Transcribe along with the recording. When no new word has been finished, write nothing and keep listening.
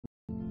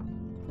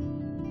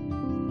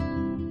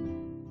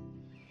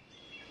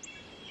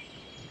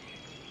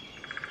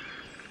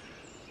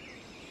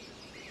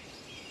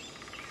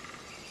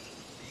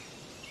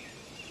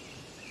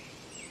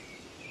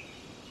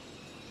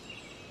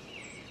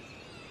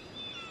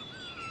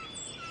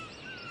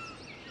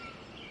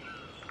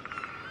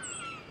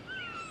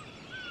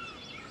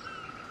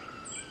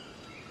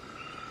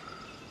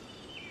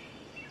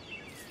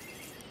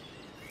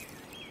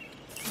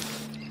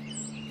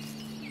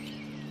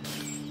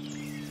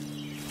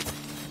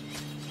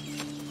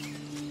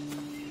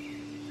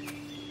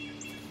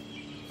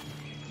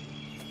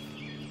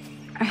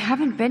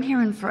haven't been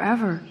here in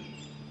forever.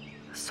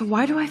 So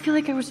why do I feel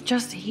like I was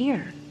just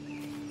here?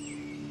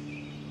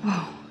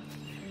 Whoa.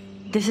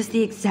 This is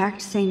the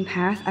exact same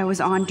path I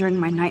was on during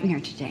my nightmare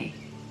today.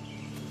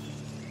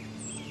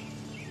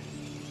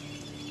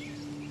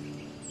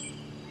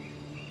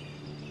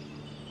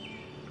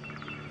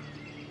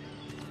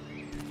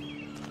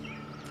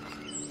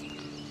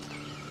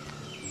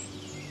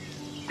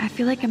 I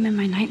feel like I'm in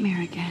my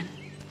nightmare again.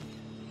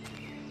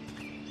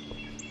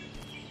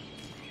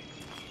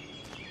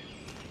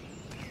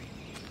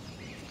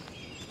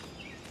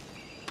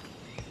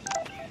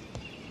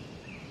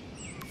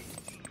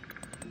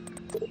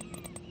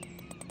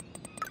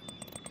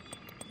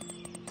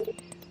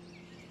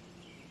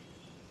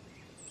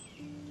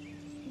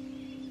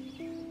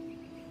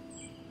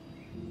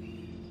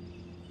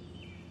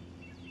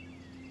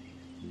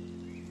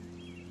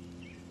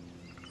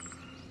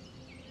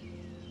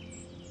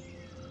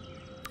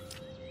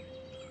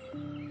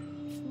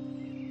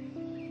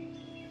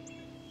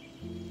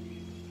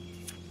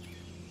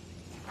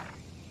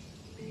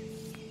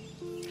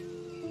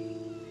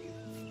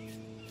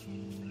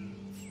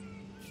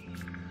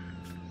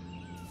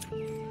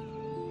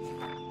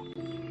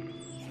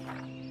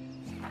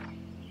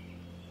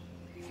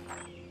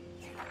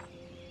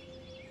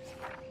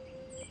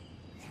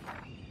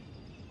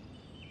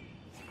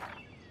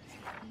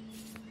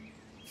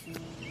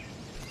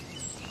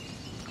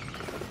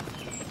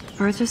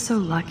 Birds are so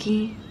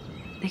lucky,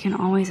 they can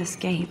always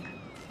escape.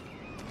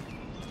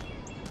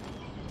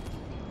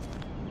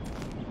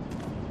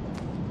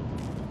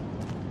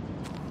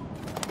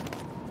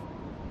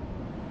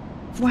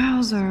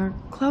 Wowzer,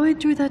 Chloe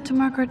drew that to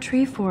mark our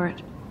tree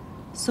fort,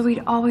 so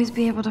we'd always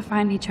be able to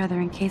find each other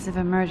in case of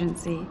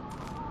emergency.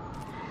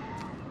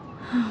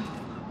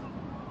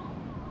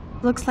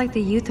 Looks like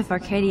the youth of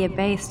Arcadia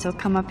Bay still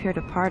come up here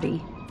to party.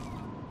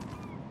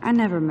 I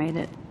never made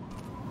it.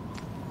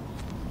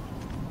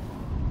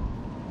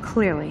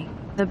 Clearly,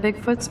 the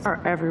Bigfoots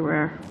are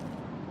everywhere.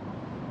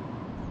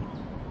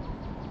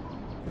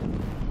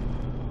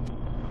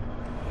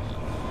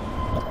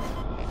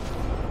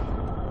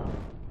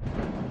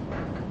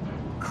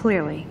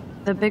 Clearly,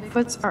 the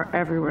Bigfoots are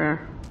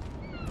everywhere.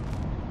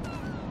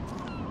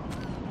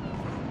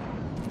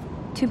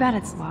 Too bad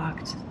it's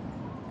locked.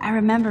 I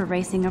remember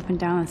racing up and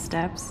down the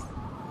steps.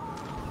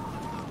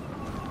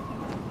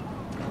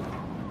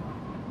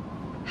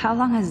 How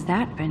long has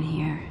that been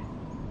here?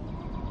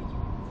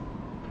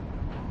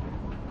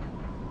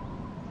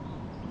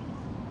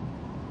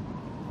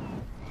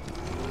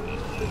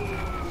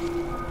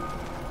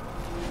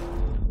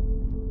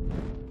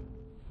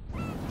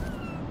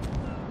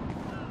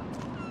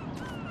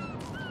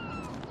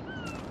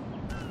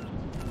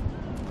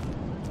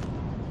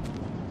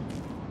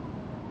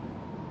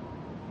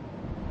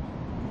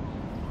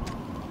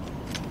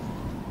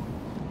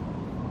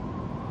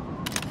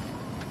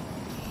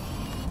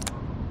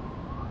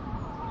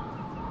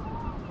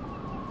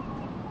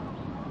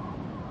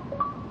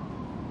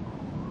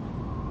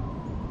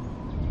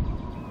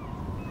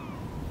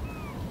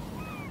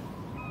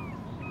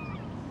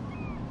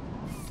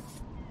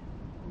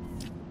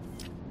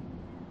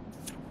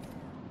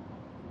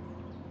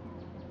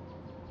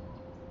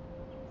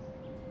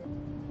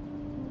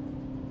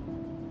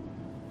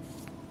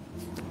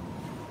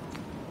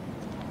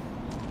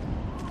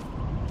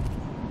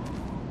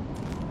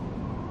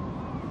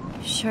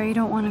 Sure you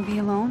don't want to be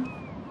alone?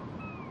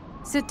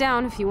 Sit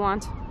down if you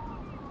want.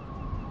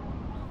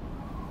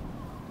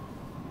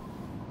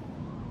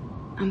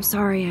 I'm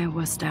sorry I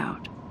wussed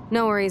out.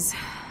 No worries.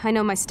 I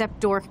know my step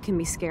dork can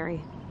be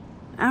scary.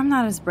 I'm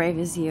not as brave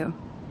as you.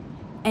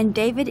 And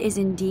David is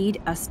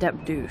indeed a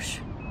step douche.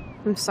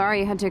 I'm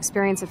sorry you had to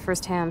experience it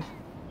firsthand.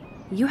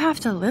 You have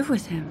to live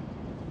with him.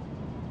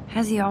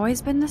 Has he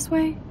always been this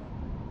way?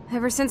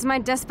 Ever since my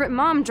desperate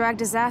mom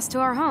dragged his ass to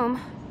our home,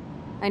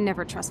 I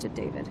never trusted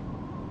David.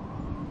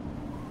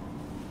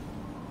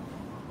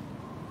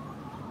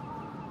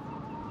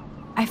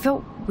 I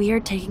felt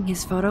weird taking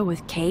his photo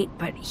with Kate,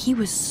 but he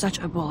was such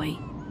a bully.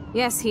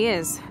 Yes, he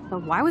is.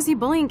 But why was he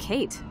bullying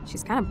Kate?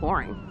 She's kind of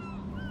boring.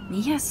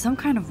 He has some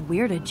kind of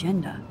weird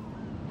agenda.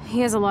 He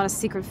has a lot of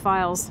secret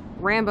files.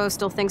 Rambo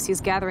still thinks he's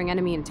gathering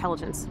enemy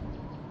intelligence.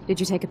 Did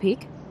you take a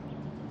peek?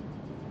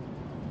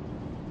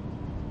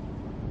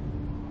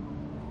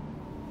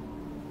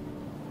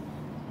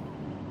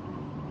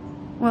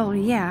 Well,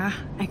 yeah,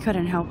 I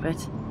couldn't help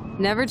it.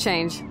 Never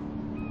change.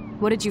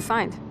 What did you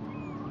find?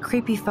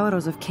 Creepy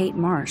photos of Kate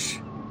Marsh,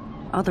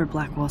 other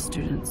Blackwell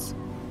students.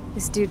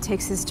 This dude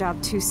takes his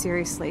job too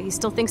seriously. He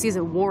still thinks he's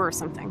at war or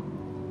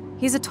something.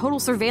 He's a total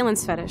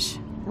surveillance fetish.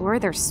 Where are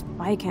there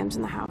spy cams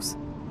in the house?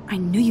 I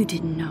knew you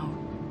didn't know.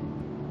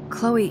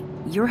 Chloe,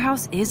 your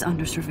house is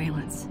under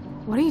surveillance.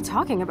 What are you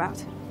talking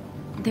about?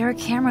 There are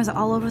cameras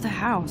all over the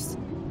house.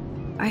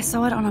 I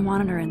saw it on a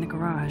monitor in the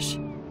garage.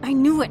 I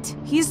knew it!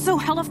 He is so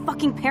hella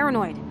fucking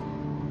paranoid.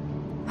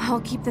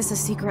 I'll keep this a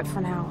secret for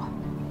now.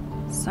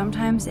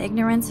 Sometimes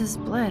ignorance is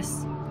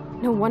bliss.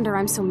 No wonder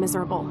I'm so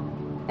miserable.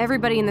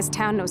 Everybody in this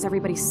town knows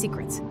everybody's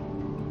secrets.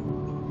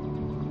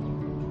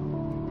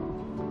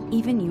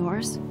 Even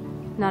yours?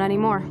 Not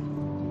anymore.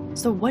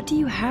 So what do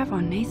you have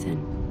on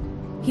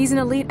Nathan? He's an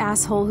elite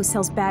asshole who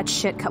sells bad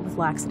shit cut with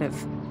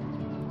laxative.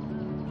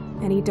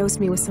 And he dosed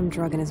me with some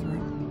drug in his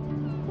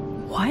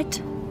room.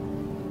 What?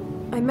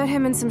 I met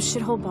him in some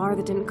shithole bar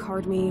that didn't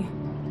card me.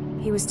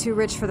 He was too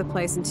rich for the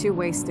place and too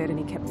wasted, and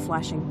he kept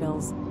flashing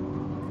bills.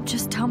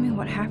 Just tell me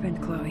what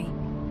happened, Chloe.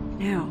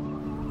 Now.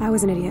 I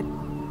was an idiot.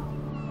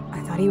 I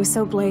thought he was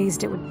so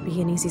blazed it would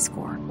be an easy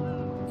score.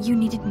 You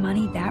needed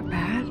money that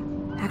bad?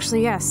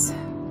 Actually, yes.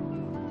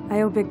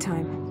 I owe big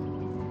time.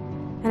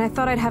 And I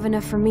thought I'd have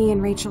enough for me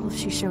and Rachel if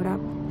she showed up.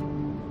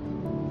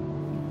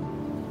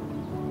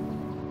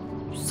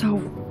 So,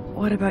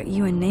 what about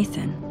you and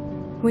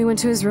Nathan? We went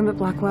to his room at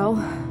Blackwell.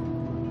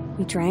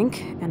 We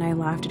drank, and I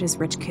laughed at his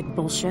rich kid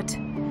bullshit.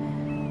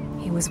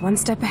 He was one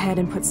step ahead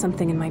and put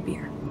something in my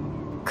beer.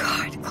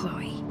 God,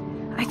 Chloe.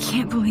 I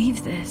can't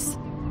believe this.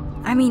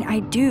 I mean, I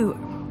do.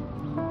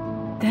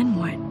 Then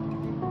what?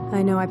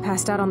 I know I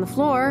passed out on the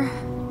floor.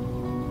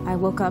 I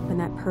woke up and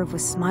that perv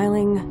was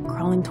smiling,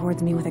 crawling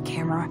towards me with a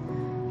camera.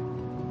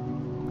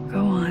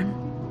 Go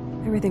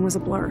on. Everything was a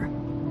blur.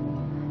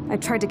 I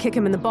tried to kick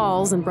him in the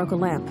balls and broke a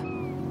lamp.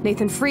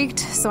 Nathan freaked,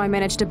 so I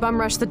managed to bum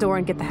rush the door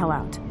and get the hell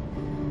out.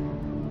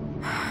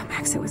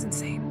 Max, it was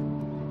insane.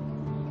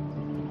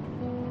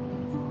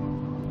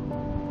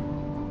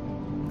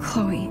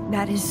 Chloe,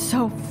 that is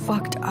so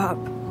fucked up.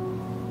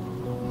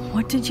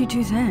 What did you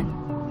do then?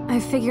 I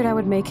figured I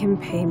would make him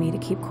pay me to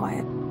keep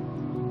quiet.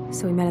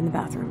 So we met in the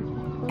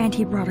bathroom. And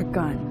he brought a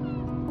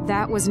gun.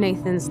 That was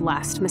Nathan's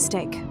last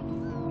mistake.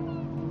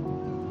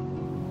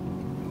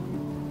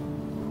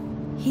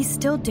 He's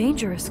still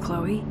dangerous,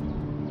 Chloe.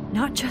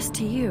 Not just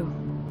to you.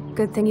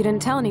 Good thing you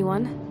didn't tell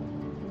anyone.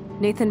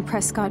 Nathan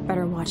Prescott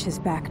better watch his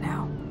back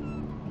now.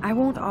 I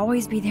won't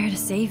always be there to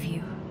save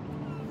you.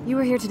 You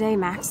were here today,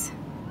 Max.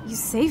 You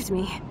saved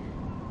me.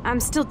 I'm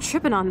still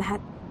tripping on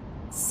that.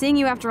 Seeing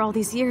you after all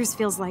these years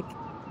feels like...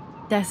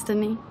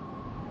 destiny.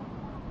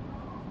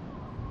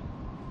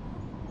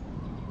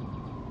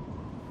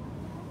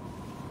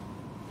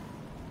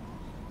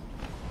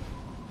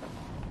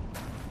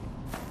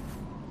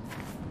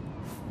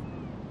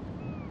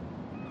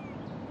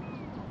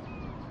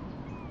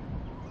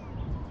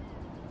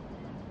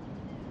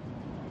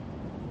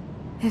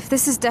 If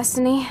this is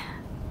destiny,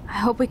 I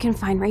hope we can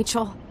find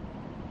Rachel.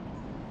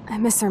 I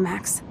miss her,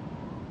 Max.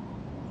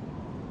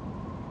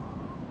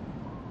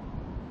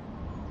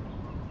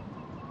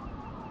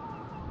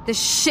 This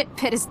shit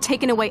pit has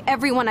taken away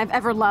everyone I've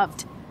ever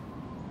loved.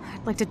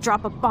 I'd like to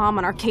drop a bomb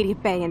on Arcadia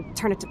Bay and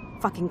turn it to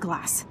fucking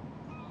glass.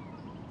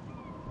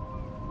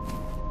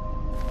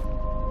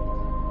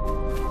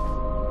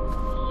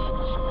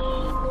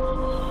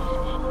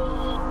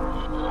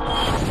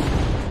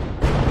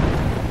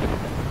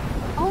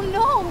 Oh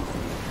no!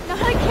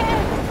 Not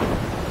again!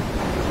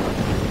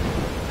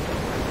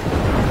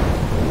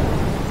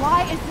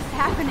 Why is this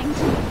happening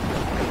to me?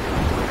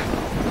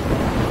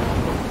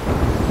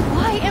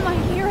 Why am I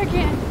here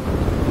again?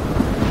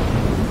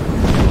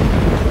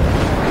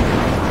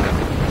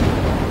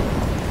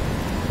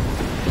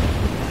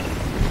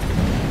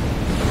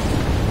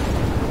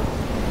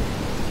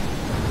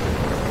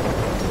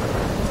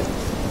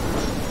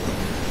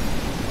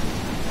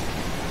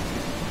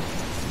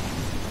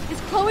 Is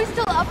Chloe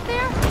still up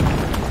there?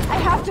 I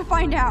have to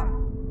find out.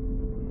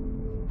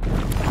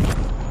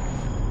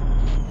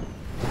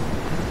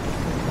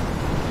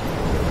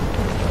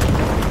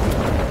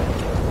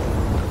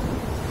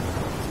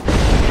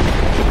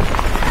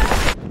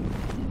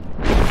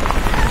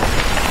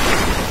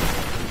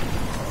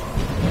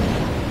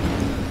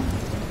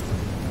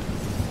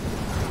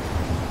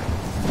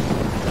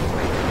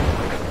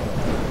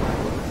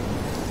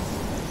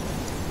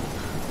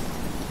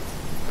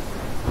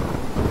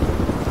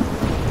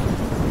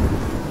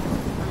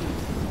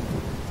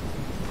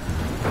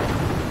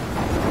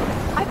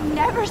 I've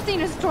never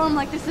seen a storm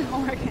like this in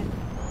Oregon.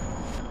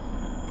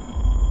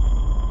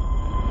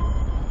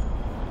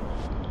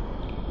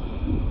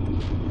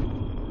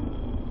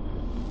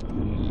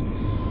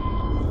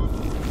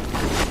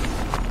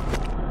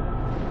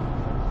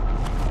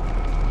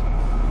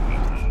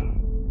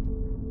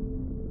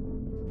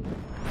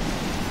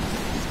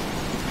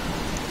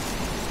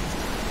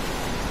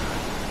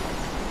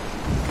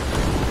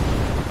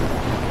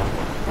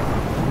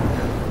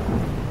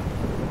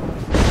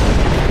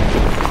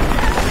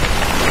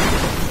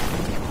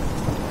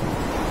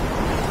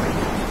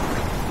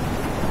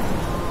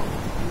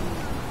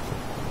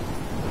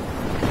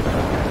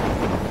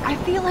 I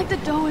feel like the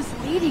dough is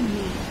leading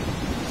me.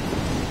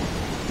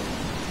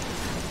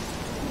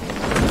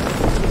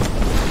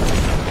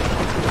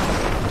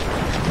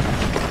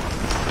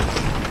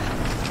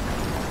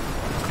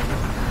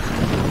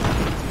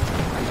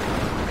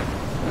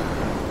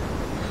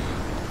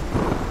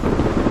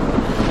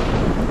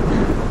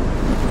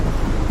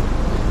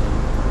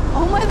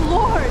 Oh my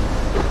lord!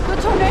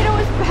 The tornado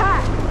is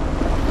back!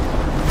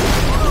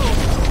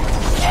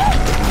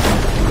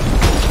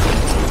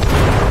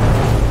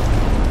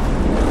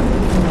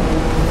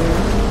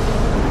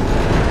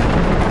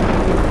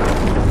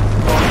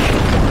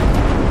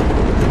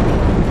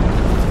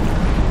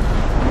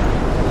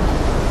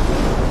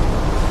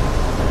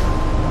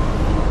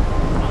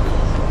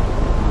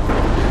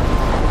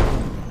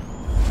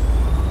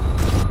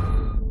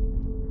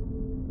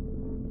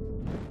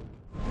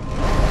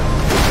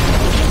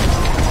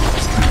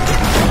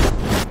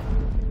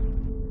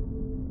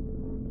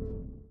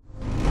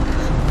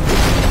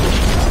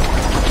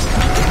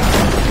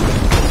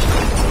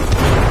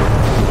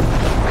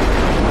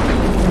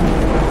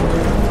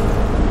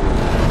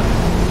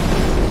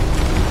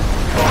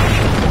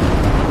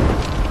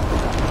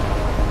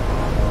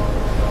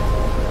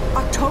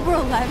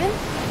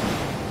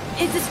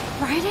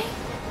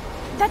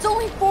 That's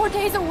only 4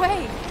 days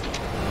away!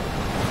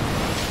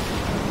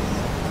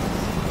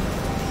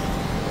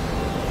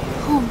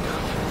 Oh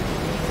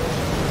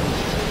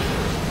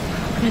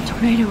no. The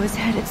tornado is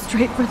headed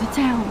straight for the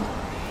town.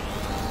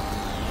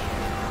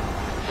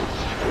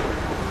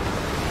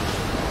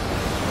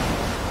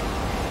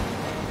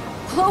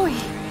 Chloe,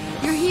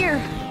 you're here.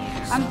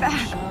 I'm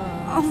back.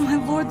 Oh my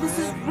lord, this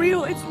is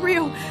real. It's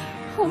real.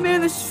 Oh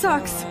man, this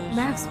sucks.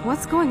 Max,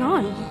 what's going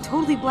on? You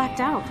totally blacked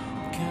out.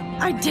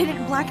 I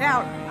didn't black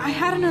out. I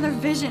had another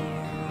vision.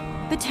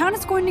 The town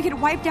is going to get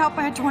wiped out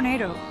by a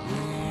tornado.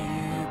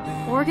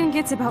 Oregon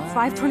gets about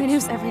 5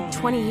 tornadoes every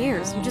 20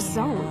 years. You just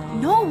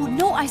zoned.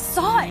 No, I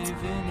saw it.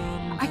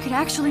 I could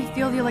actually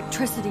feel the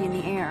electricity in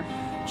the air.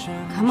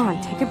 Come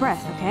on, take a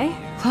breath, okay?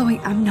 Chloe,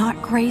 I'm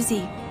not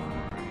crazy.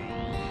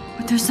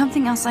 But there's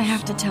something else I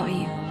have to tell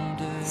you.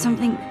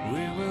 Something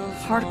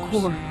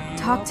hardcore.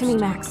 Talk to me,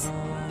 Max.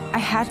 I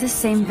had this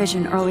same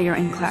vision earlier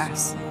in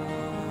class.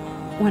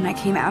 When I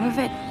came out of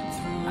it,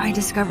 I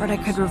discovered I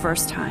could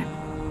reverse time.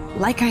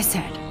 Like I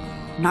said,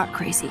 not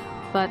crazy.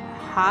 But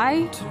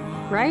high,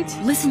 right?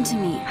 Listen to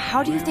me.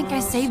 How do you think I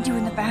saved you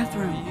in the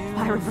bathroom?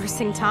 By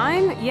reversing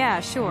time? Yeah,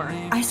 sure.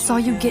 I saw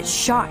you get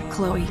shot,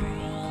 Chloe.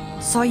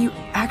 Saw you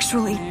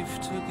actually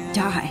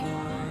die.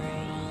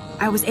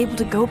 I was able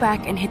to go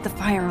back and hit the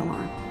fire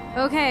alarm.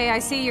 Okay, I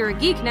see you're a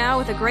geek now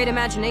with a great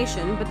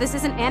imagination, but this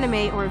isn't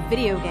anime or a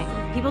video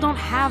game. People don't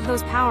have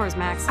those powers,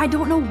 Max. I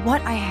don't know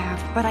what I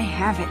have, but I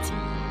have it.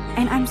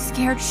 And I'm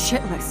scared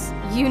shitless.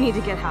 You need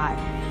to get high.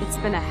 It's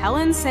been a hell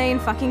insane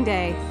fucking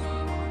day.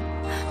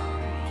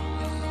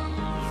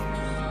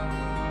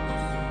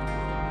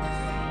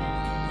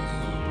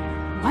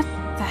 What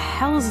the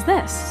hell is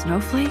this?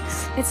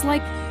 Snowflakes? It's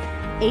like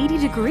 80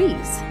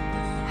 degrees.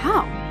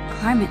 How?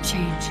 Climate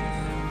change.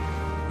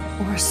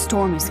 Or a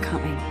storm is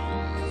coming.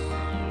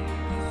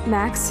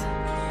 Max,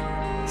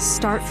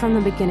 start from the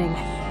beginning.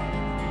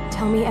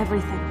 Tell me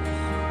everything.